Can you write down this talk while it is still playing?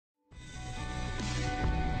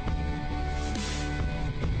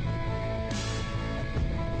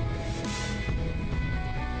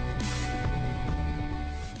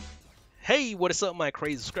Hey, what is up, my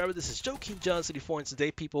crazy subscriber? This is Joe King John 74, and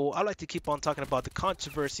today, people, I like to keep on talking about the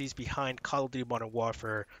controversies behind Call of Duty Modern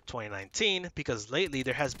Warfare 2019 because lately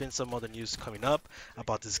there has been some other news coming up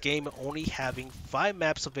about this game only having 5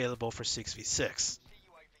 maps available for 6v6.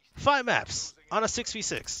 5 maps on a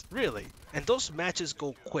 6v6, really? And those matches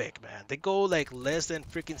go quick, man. They go like less than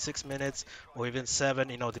freaking 6 minutes or even 7,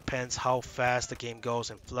 depends how fast the game goes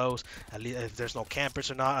and flows. At least if there's no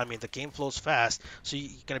campers or not. I mean, the game flows fast, so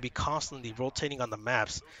you're going to be constantly rotating on the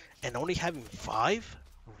maps and only having 5?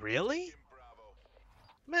 Really?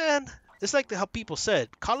 Man, it's like how people said,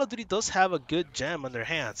 Call of Duty does have a good gem on their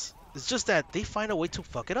hands. It's just that they find a way to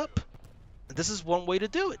fuck it up. And this is one way to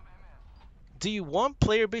do it. Do you want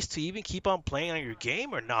player base to even keep on playing on your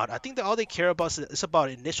game or not? I think that all they care about is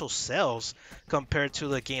about initial sales compared to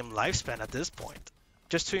the game lifespan at this point,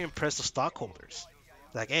 just to impress the stockholders.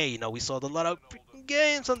 Like, hey, we sold a lot of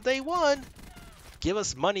games on day one. Give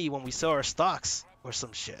us money when we sell our stocks or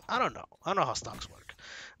some shit. I don't know. I don't know how stocks work,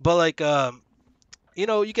 but like,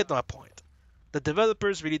 you get my point. The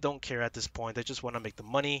developers really don't care at this point. They just want to make the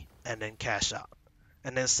money and then cash out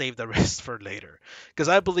and then save the rest for later. Because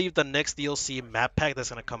I believe the next DLC map pack that's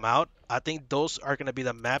going to come out, I think those are going to be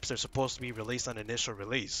the maps that are supposed to be released on initial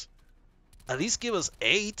release. At least give us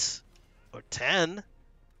 8 or 10.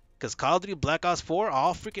 Because Call of Duty Black Ops 4,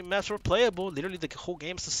 all freaking maps were playable. Literally, the whole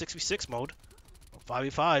game is the 6v6 mode, or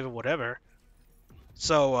 5v5, or whatever.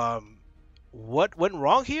 So, what went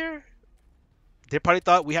wrong here? They probably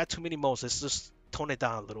thought we had too many modes. Let's just tone it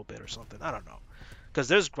down a little bit or something. I don't know. Because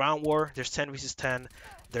there's ground war, there's 10 versus 10,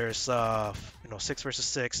 there's 6 versus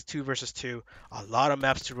 6, 2 versus 2, a lot of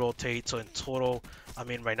maps to rotate. So in total, I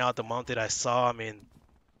mean, right now at the month that I saw, I mean,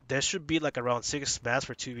 there should be like around 6 maps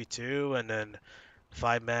for 2v2 and then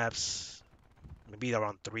 5 maps, maybe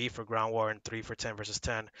around 3 for ground war and 3 for 10 versus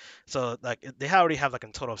 10. So like they already have like a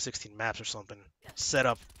total of 16 maps or something set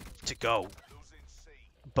up to go.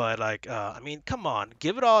 But like, I mean, come on,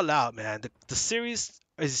 give it all out, man. The series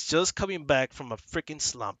is just coming back from a freaking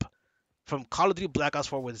slump from Call of Duty Black Ops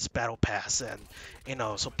 4 with its battle pass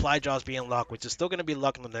and supply drops being locked, which is still gonna be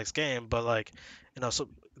locked in the next game. But like, so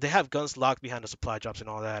they have guns locked behind the supply drops and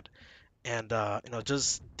all that, and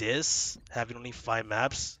just this having only 5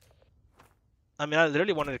 maps. I mean, I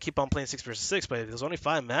literally wanted to keep on playing 6 versus 6, but if there's only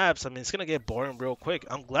 5 maps, I mean, it's gonna get boring real quick.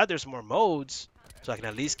 I'm glad there's more modes, so I can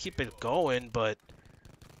at least keep it going, but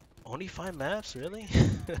only 5 maps, really?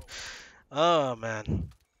 Oh man.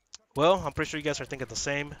 Well, I'm pretty sure you guys are thinking the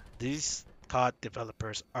same. These COD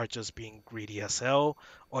developers are just being greedy as hell,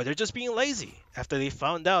 or they're just being lazy after they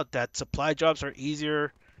found out that supply drops are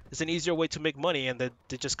easier. It's an easier way to make money, and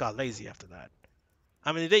they just got lazy after that.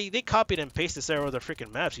 I mean, they copied and pasted this era of the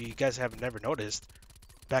freaking maps. You guys have never noticed.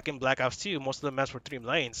 Back in Black Ops 2, most of the maps were 3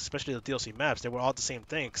 lanes, especially the DLC maps. They were all the same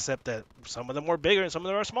thing, except that some of them were bigger and some of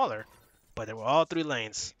them are smaller. But they were all 3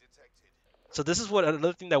 lanes. So this is what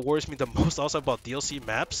another thing that worries me the most also about DLC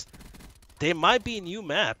maps. They might be new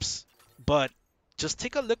maps, but just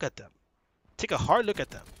take a look at them. Take a hard look at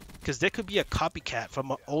them. Because they could be a copycat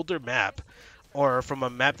from an older map or from a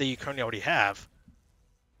map that you currently already have.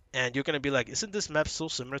 And you're going to be like, isn't this map so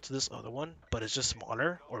similar to this other one, but it's just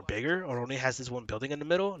smaller or bigger or only has this one building in the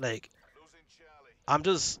middle? Like, I'm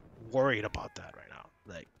just worried about that right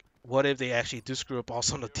now. Like, what if they actually do screw up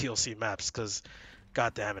also on the DLC maps? Because,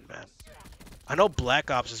 god damn it, man. I know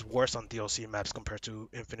Black Ops is worse on DLC maps compared to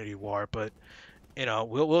Infinity War, but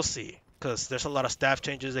we'll see. Because there's a lot of staff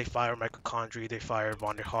changes. They fire Michael Condrey, they fire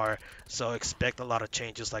Von der Haar, so expect a lot of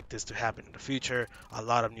changes like this to happen in the future. A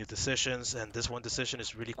lot of new decisions, and this one decision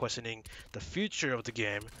is really questioning the future of the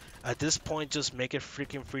game. At this point, just make it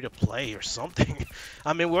freaking free to play or something.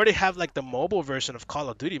 I mean, we already have like the mobile version of Call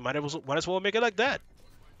of Duty. Might as well make it like that.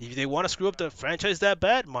 If they want to screw up the franchise that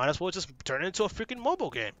bad, might as well just turn it into a freaking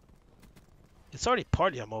mobile game. It's already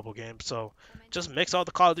partly a mobile game, so just mix all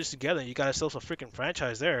the Call of Duty together and you got yourself a freaking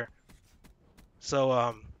franchise there.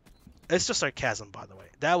 So, it's just sarcasm, by the way.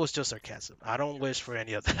 That was just sarcasm. I don't wish for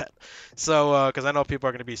any of that. So, because I know people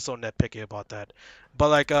are gonna be so nitpicky about that. But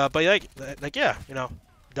like, yeah,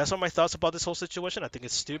 that's all my thoughts about this whole situation. I think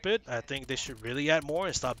it's stupid. I think they should really add more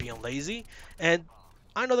and stop being lazy. And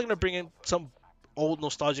I know they're gonna bring in some old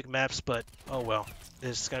nostalgic maps, but oh well,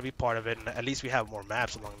 it's gonna be part of it. And at least we have more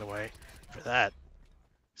maps along the way for that.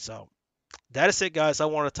 So that is it, guys. I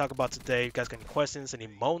want to talk about today. If you guys got any questions, any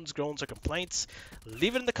moans, groans, or complaints,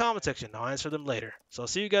 leave it in the comment section. I'll answer them later. So I'll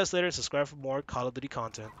see you guys later. Subscribe for more Call of Duty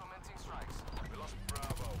content.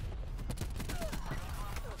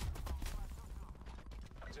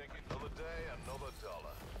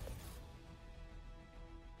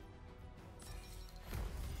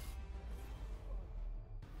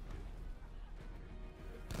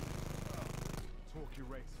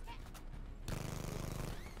 race.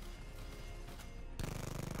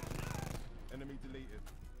 Enemy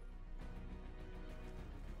deleted.